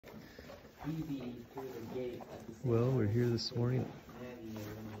Well, we're here this morning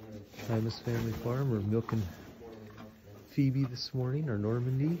at Primus Family Farm. We're milking Phoebe this morning, our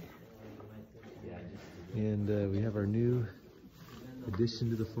Normande. And we have our new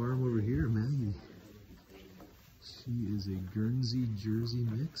addition to the farm over here, Maggie. She is a Guernsey Jersey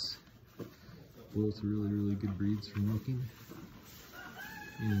mix. Both really good breeds for milking.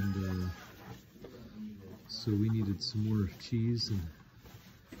 And so we needed some more cheese and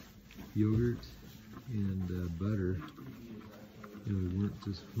yogurt and butter, and we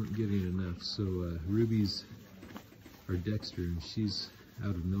weren't getting enough. So Ruby's our Dexter, and she's out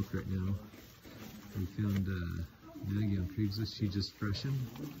of milk right now. We found Maggie on Craigslist. She just freshened,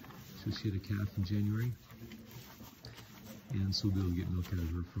 so she had a calf in January, and so we'll be able to get milk out of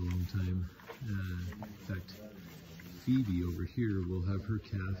her for a long time. In fact, Phoebe over here will have her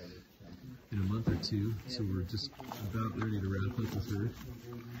calf in a month or two, so we're just about ready to wrap up with her.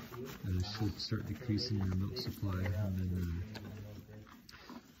 She'll start decreasing her milk supply, and then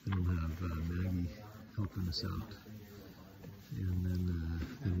we'll have Maggie helping us out, and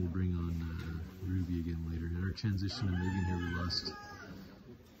then we'll bring on Ruby again later. In our transition to moving here, we lost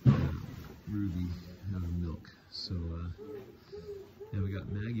Ruby out of milk, so and we got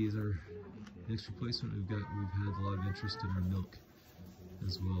Maggie as our next replacement. We've had a lot of interest in our milk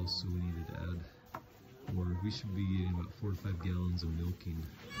as well, so we needed to add more. We should be getting about 4 to 5 gallons of milking,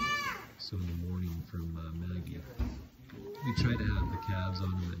 so in the morning from Maggie. We try to have the calves on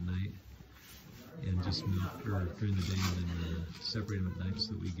them at night and just milk or during the day, and then separate them at night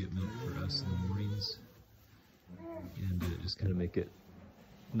so that we get milk for us in the mornings, and just kind of make it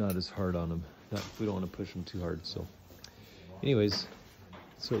not as hard on them. We don't want to push them too hard. So anyways,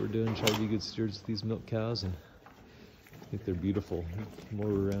 that's what we're doing. Try to be good stewards of these milk cows, and I think they're beautiful. The more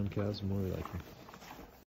we're around cows, the more we like them.